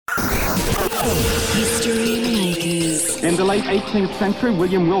History Makers. In the late 18th century,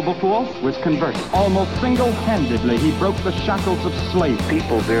 William Wilberforce was converted. Almost single-handedly, he broke the shackles of slavery.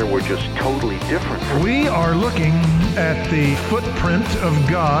 People there were just totally different. We are looking at the footprint of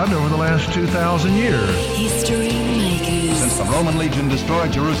God over the last 2,000 years. History Makers. Since the Roman legion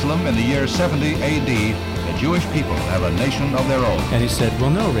destroyed Jerusalem in the year 70 A.D., the Jewish people have a nation of their own. And he said, well,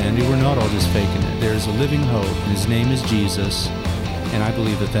 no, Randy, we're not all just faking it. There's a living hope, and his name is Jesus. And I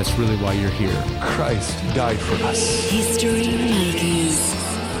believe that that's really why you're here. Christ died for us. History Makers.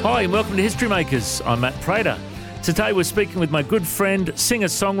 Hi, and welcome to History Makers. I'm Matt Prater. Today we're speaking with my good friend,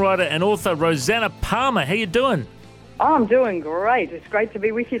 singer-songwriter and author Rosanna Palmer. How you doing? I'm doing great. It's great to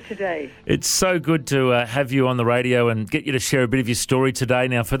be with you today. It's so good to have you on the radio and get you to share a bit of your story today.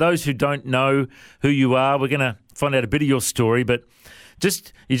 Now, for those who don't know who you are, we're going to find out a bit of your story, but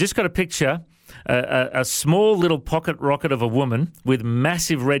you just got to picture a small little pocket rocket of a woman with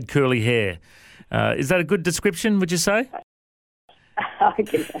massive red curly hair. Is that a good description, would you say? I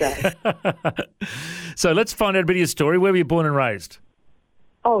guess so. So let's find out a bit of your story. Where were you born and raised?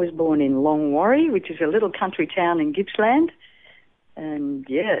 I was born in Longwarry, which is a little country town in Gippsland. And,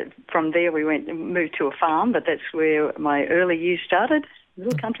 from there we moved to a farm, but that's where my early years started, a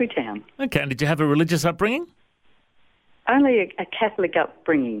little country town. Okay, and did you have a religious upbringing? Only a Catholic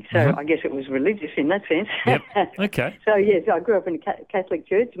upbringing, so I guess it was religious in that sense. Yep, okay. So, yes, I grew up in a Catholic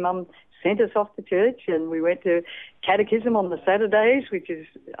church. Mum sent us off to church, and we went to catechism on the Saturdays, which is,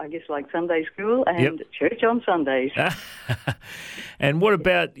 I guess, like Sunday school, and church on Sundays. And what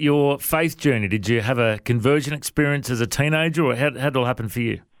about your faith journey? Did you have a conversion experience as a teenager, or how did it all happen for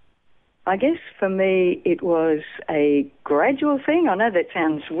you? I guess for me it was a gradual thing. I know that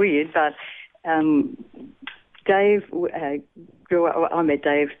sounds weird, but Dave grew up. I met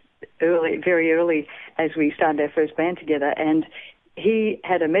Dave very early as we started our first band together, and he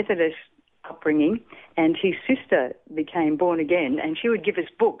had a Methodist upbringing, and his sister became born again, and she would give us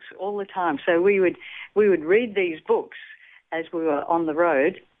books all the time. So we would read these books as we were on the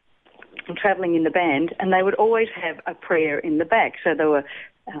road and travelling in the band, and they would always have a prayer in the back. So there were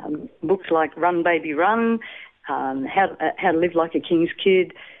books like Run Baby Run, How to Live Like a King's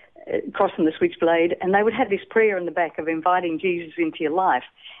Kid, Crossing the Switchblade, and they would have this prayer in the back of inviting Jesus into your life.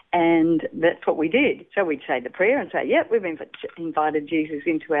 And that's what we did. So we'd say the prayer and say, yep, we've invited Jesus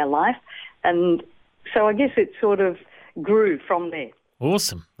into our life. And so I guess it sort of grew from there.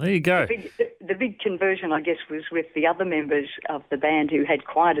 Awesome. There you go. The big conversion, I guess, was with the other members of the band who had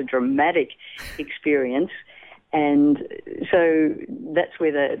quite a dramatic experience. And so that's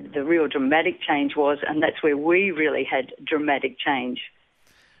where the real dramatic change was, and that's where we really had dramatic change.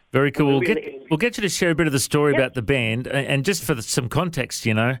 Very cool. We'll get you to share a bit of the story about the band, and just for some context,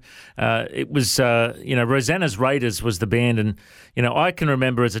 it was, Rosanna's Raiders was the band, and, I can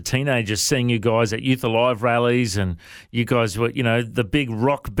remember as a teenager seeing you guys at Youth Alive rallies, and you guys were, the big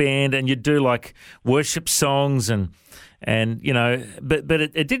rock band, and you'd do like worship songs, but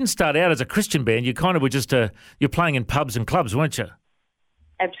it didn't start out as a Christian band. You kind of were just you're playing in pubs and clubs, weren't you?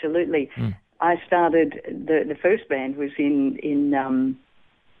 Absolutely. I started the first band was in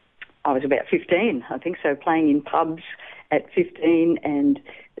I was about 15, I think so, playing in pubs at 15, and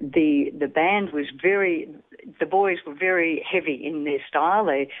the band was the boys were very heavy in their style.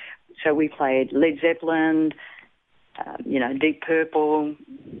 So we played Led Zeppelin, Deep Purple,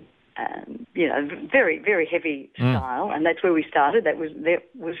 very, very heavy style, and that's where we started. That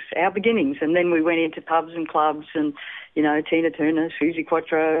was our beginnings, and then we went into pubs and clubs and, Tina Turner, Suzi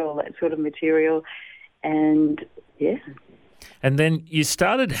Quatro, all that sort of material, and, yeah. And then you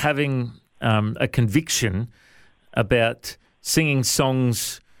started having a conviction about singing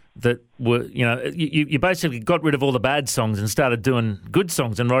songs that were, you basically got rid of all the bad songs and started doing good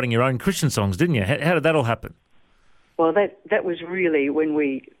songs and writing your own Christian songs, didn't you? How did that all happen? Well, that was really when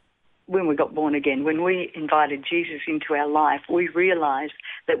we got born again. When we invited Jesus into our life, we realised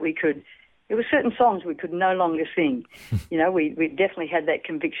that there were certain songs we could no longer sing. We definitely had that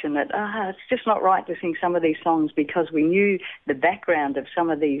conviction that, it's just not right to sing some of these songs, because we knew the background of some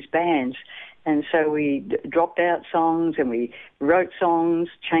of these bands. And so we dropped out songs and we wrote songs,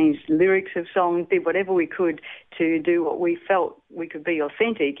 changed lyrics of songs, did whatever we could to do what we felt we could be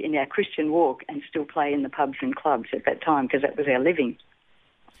authentic in our Christian walk and still play in the pubs and clubs at that time, because that was our living.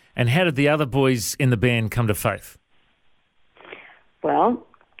 And how did the other boys in the band come to faith? Well,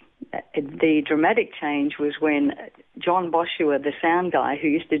 the dramatic change was when John Boshua, the sound guy who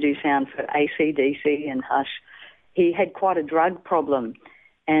used to do sound for AC/DC and Hush, he had quite a drug problem,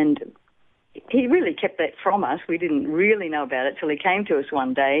 and he really kept that from us. We didn't really know about it till he came to us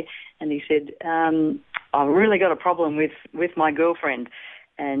one day and he said, I've really got a problem with my girlfriend.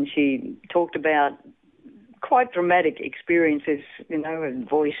 and she talked about quite dramatic experiences, and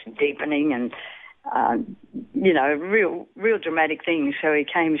voice deepening and, real dramatic things. So he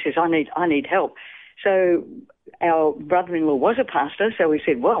came and says, I need help. So our brother-in-law was a pastor, so we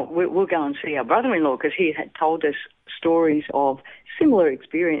said, well, we'll go and see our brother-in-law, because he had told us stories of similar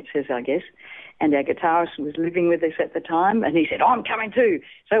experiences, I guess. And our guitarist was living with us at the time, and he said, I'm coming too.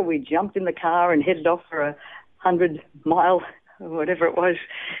 So we jumped in the car and headed off for a 100-mile, whatever it was,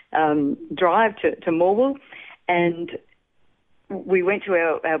 drive to Morwell. And we went to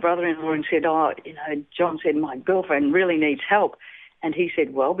our brother-in-law and said, John said, my girlfriend really needs help. And he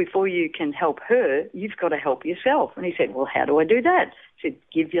said, well, before you can help her, you've got to help yourself. And he said, well, how do I do that? He said,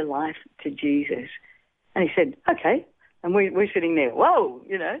 give your life to Jesus. And he said, okay. And we're sitting there, whoa,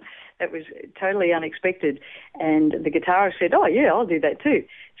 that was totally unexpected. And the guitarist said, oh, yeah, I'll do that too.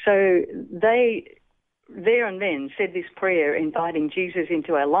 So they, there and then, said this prayer inviting Jesus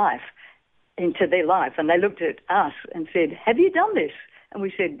into their life. And they looked at us and said, have you done this? And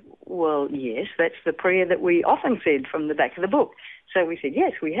we said, well, yes, that's the prayer that we often said from the back of the book. So we said,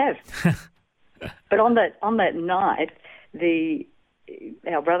 yes, we have. But on that night,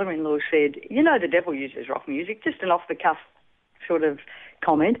 our brother-in-law said, the devil uses rock music, just an off-the-cuff sort of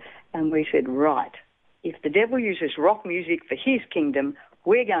comment. And we said, right, if the devil uses rock music for his kingdom,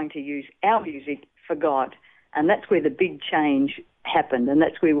 we're going to use our music for God. And that's where the big change happened. And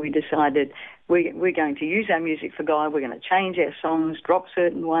that's where we decided we're going to use our music for God. We're going to change our songs, drop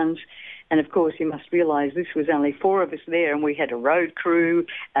certain ones. And, of course, you must realise this was only 4 of us there, and we had a road crew.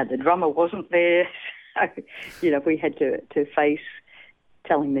 The drummer wasn't there. So, we had to face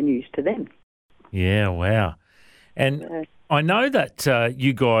telling the news to them. Yeah, wow. And I know that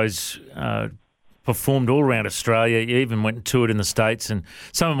you guys performed all around Australia. You even went and toured in the States. And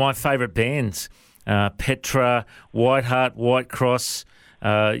some of my favourite bands, Petra, Whiteheart, Whitecross,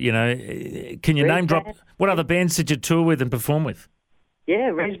 can you name drop? What other bands did you tour with and perform with? Yeah,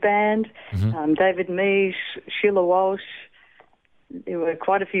 Res Band, David Mees, Sheila Walsh. There were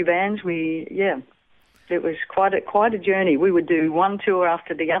quite a few bands. It was quite a journey. We would do one tour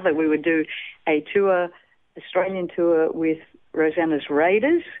after the other. We would do a Australian tour with Rosanna's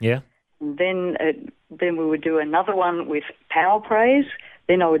Raiders. Yeah. And then we would do another one with Power Praise.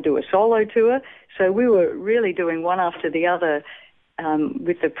 Then I would do a solo tour. So we were really doing one after the other,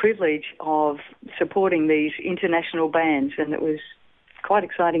 with the privilege of supporting these international bands, and it was quite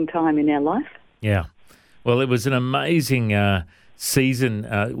exciting time in our life. Yeah. Well, it was an amazing season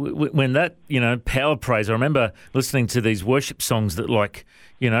when that, Power Praise. I remember listening to these worship songs that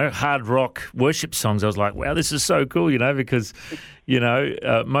hard rock worship songs. I was like, wow, this is so cool, because,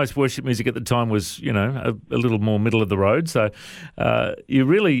 most worship music at the time was, a little more middle of the road. So you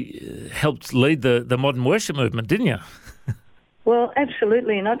really helped lead the modern worship movement, didn't you? Well,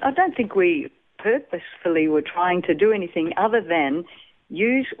 absolutely. And I don't think we purposefully were trying to do anything other than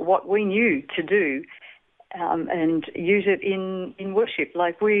use what we knew to do and use it in worship.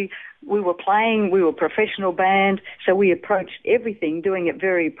 Like we were playing, we were a professional band, so we approached everything doing it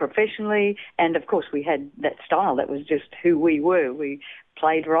very professionally. And, of course, we had that style. That was just who we were. We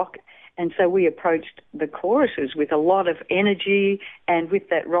played rock. And so we approached the choruses with a lot of energy and with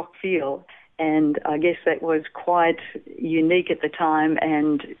that rock feel. And I guess that was quite unique at the time.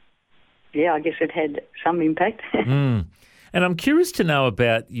 And, I guess it had some impact. And I'm curious to know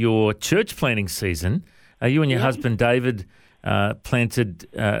about your church planting season. You and your husband, David, planted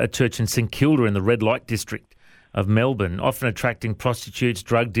a church in St Kilda in the red light district of Melbourne, often attracting prostitutes,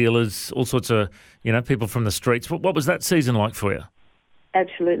 drug dealers, all sorts of, people from the streets. What was that season like for you?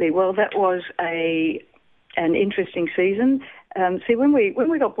 Absolutely. Well, that was an interesting season. When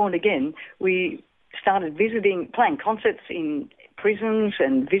we got born again, we started playing concerts in prisons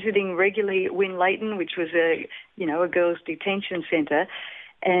and visiting regularly Win Leighton, which was a girls' detention centre.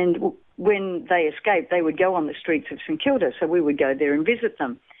 And when they escaped, they would go on the streets of St Kilda, so we would go there and visit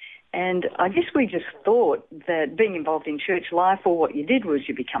them. And I guess we just thought that being involved in church life, or what you did was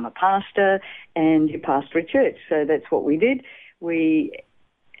you become a pastor and you pastor a church. So that's what we did. We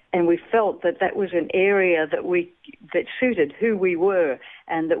felt that was an area that suited who we were,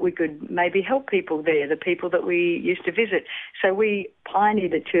 and that we could maybe help people there, the people that we used to visit. So we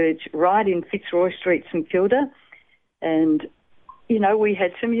pioneered a church right in Fitzroy Street, St Kilda, and we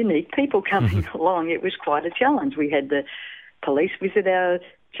had some unique people coming along. It was quite a challenge. We had the police visit our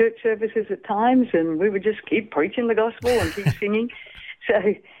church services at times, and we would just keep preaching the gospel and keep singing.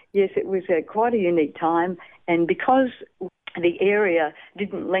 So, yes, it was quite a unique time. And because the area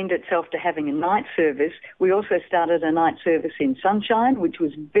didn't lend itself to having a night service, we also started a night service in Sunshine, which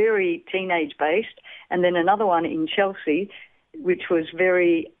was very teenage-based, and then another one in Chelsea, which was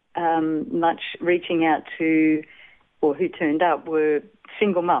very much reaching out to, or who turned up were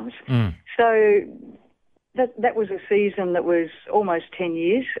single mums. So that was a season that was almost 10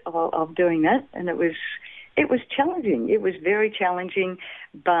 years of doing that, and it was challenging. It was very challenging,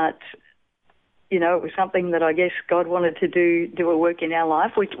 but it was something that I guess God wanted to do a work in our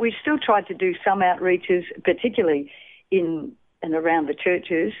life. We still tried to do some outreaches, particularly in and around the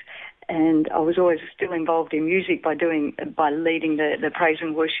churches, and I was always still involved in music by leading the praise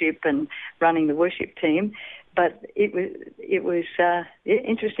and worship and running the worship team. But it was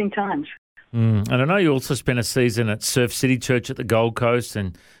interesting times. And I know you also spent a season at Surf City Church at the Gold Coast,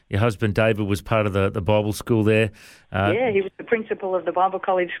 and your husband David was part of the Bible school there. He was the principal of the Bible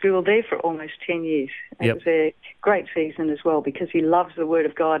College School there for almost 10 years. It was a great season as well because he loves the Word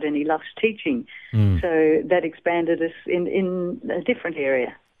of God and he loves teaching. So that expanded us in a different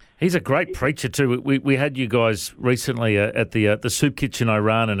area. He's a great preacher too. We had you guys recently at the Soup Kitchen I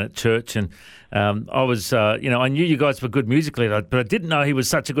run and at church, and I was, I knew you guys were good musically, but I didn't know he was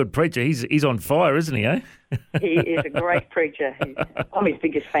such a good preacher. He's on fire, isn't he? He is a great preacher. I'm his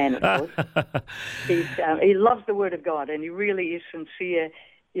biggest fan, of course. He loves the Word of God, and he really is sincere.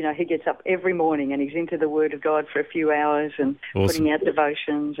 He gets up every morning and he's into the Word of God for a few hours and putting out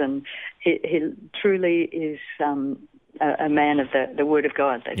devotions, and he truly is a man of the Word of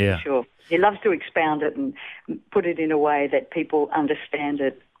God, that's for sure. He loves to expound it and put it in a way that people understand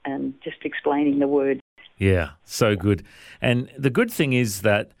it, and just explaining the Word. Yeah, so good. And the good thing is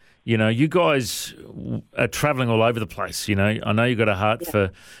that, you guys are travelling all over the place. I know you've got a heart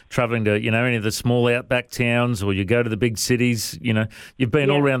for travelling to, any of the small outback towns, or you go to the big cities. You've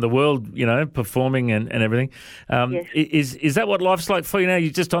been all around the world, performing and everything. Yes. Is that what life's like for you now?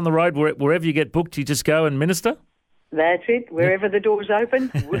 You're just on the road, wherever you get booked, you just go and minister? That's it. Wherever the door's open,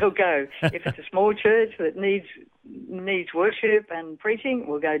 we'll go. If it's a small church that needs worship and preaching,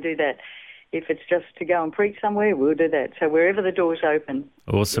 we'll go do that. If it's just to go and preach somewhere, we'll do that. So wherever the door's open.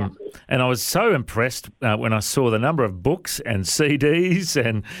 Awesome. Yeah. And I was so impressed when I saw the number of books and CDs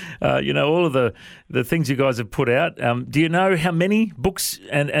and, all of the things you guys have put out. Do you know how many books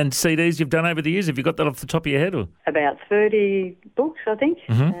and CDs you've done over the years? Have you got that off the top of your head? Or? About 30 books, I think.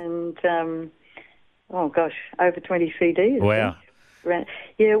 And, over 20 CDs. Wow.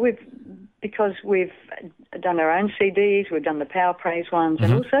 Yeah, because we've done our own CDs, we've done the Power Praise ones,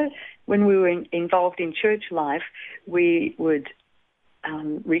 and also when we were involved in church life, we would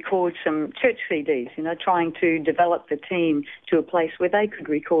record some church CDs, trying to develop the team to a place where they could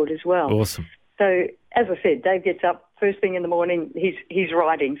record as well. Awesome. So, as I said, Dave gets up first thing in the morning, he's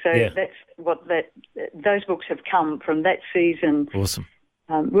writing. So that's what those books have come from that season. Awesome.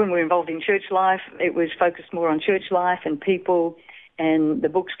 When we were involved in church life, it was focused more on church life and people, and the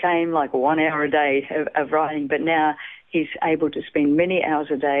books came like 1 hour a day of writing, but now he's able to spend many hours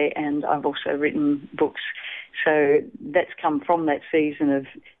a day, and I've also written books. So that's come from that season of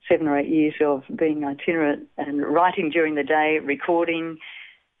 7 or 8 years of being itinerant and writing during the day, recording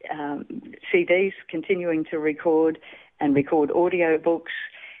CDs, continuing to record audio books,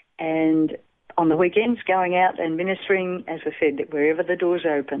 and on the weekends, going out and ministering, as I said, wherever the door's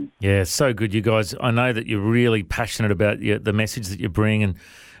open. Yeah, so good, you guys. I know that you're really passionate about the message that you bring. And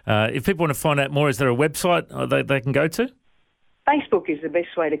if people want to find out more, is there a website they can go to? Facebook is the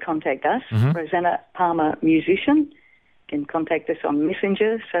best way to contact us. Rosanna Palmer Musician. You can contact us on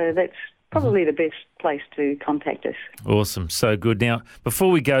Messenger. So that's probably the best place to contact us. Awesome, so good. Now,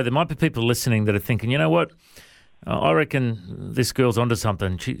 before we go, there might be people listening that are thinking, you know what? I reckon this girl's onto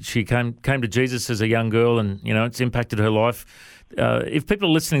something. She came to Jesus as a young girl, and it's impacted her life. If people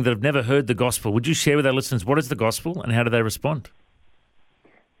are listening that have never heard the gospel, would you share with our listeners what is the gospel and how do they respond?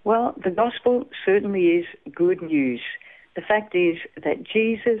 Well, the gospel certainly is good news. The fact is that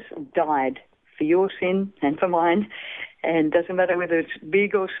Jesus died for your sin and for mine, and doesn't matter whether it's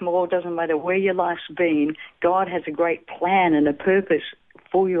big or small, doesn't matter where your life's been, God has a great plan and a purpose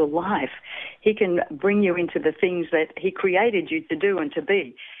for your life. He can bring you into the things that he created you to do and to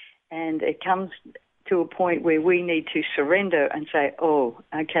be. And it comes to a point where we need to surrender and say,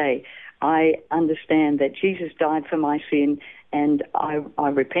 okay, I understand that Jesus died for my sin, and I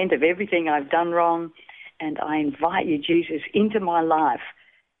repent of everything I've done wrong, and I invite you, Jesus, into my life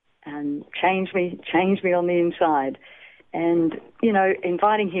and change me on the inside. And,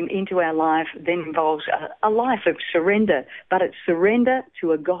 inviting him into our life then involves a life of surrender, but it's surrender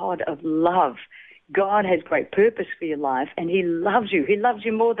to a God of love. God has great purpose for your life, and he loves you. He loves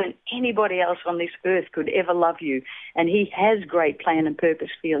you more than anybody else on this earth could ever love you, and he has great plan and purpose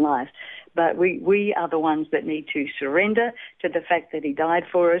for your life. but we are the ones that need to surrender to the fact that he died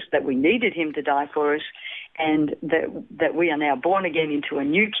for us, that we needed him to die for us, and that we are now born again into a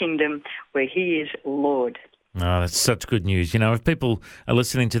new kingdom where he is Lord. Oh, that's such good news. You know, if people are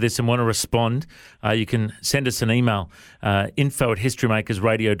listening to this and want to respond, you can send us an email,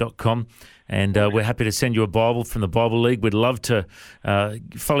 info@historymakersradio.com, and we're happy to send you a Bible from the Bible League. We'd love to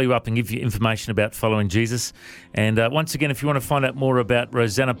follow you up and give you information about following Jesus. And once again, if you want to find out more about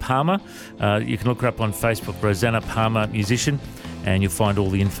Rosanna Palmer, you can look her up on Facebook, Rosanna Palmer Musician, and you'll find all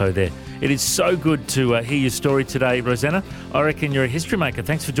the info there. It is so good to hear your story today, Rosanna. I reckon you're a history maker.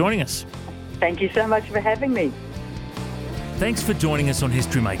 Thanks for joining us. Thank you so much for having me. Thanks for joining us on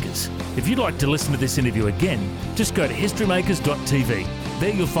History Makers. If you'd like to listen to this interview again, just go to historymakers.tv.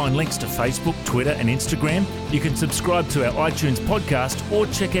 There you'll find links to Facebook, Twitter and Instagram. You can subscribe to our iTunes podcast or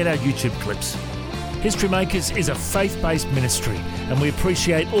check out our YouTube clips. History Makers is a faith-based ministry and we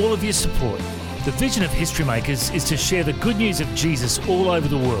appreciate all of your support. The vision of History Makers is to share the good news of Jesus all over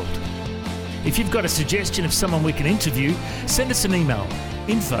the world. If you've got a suggestion of someone we can interview, send us an email,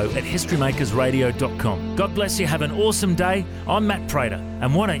 info@historymakersradio.com. God bless you. Have an awesome day. I'm Matt Prater,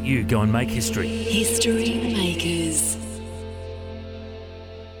 and why don't you go and make history? History Makers.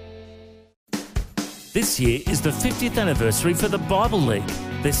 This year is the 50th anniversary for the Bible League.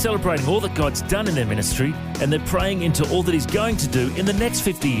 They're celebrating all that God's done in their ministry, and they're praying into all that He's going to do in the next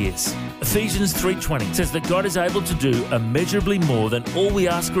 50 years. Ephesians 3:20 says that God is able to do immeasurably more than all we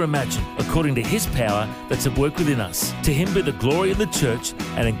ask or imagine, according to His power that's at work within us. To Him be the glory in the church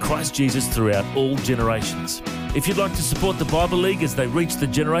and in Christ Jesus throughout all generations. If you'd like to support the Bible League as they reach the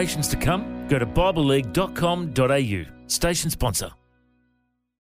generations to come, go to bibleleague.com.au. Station sponsor.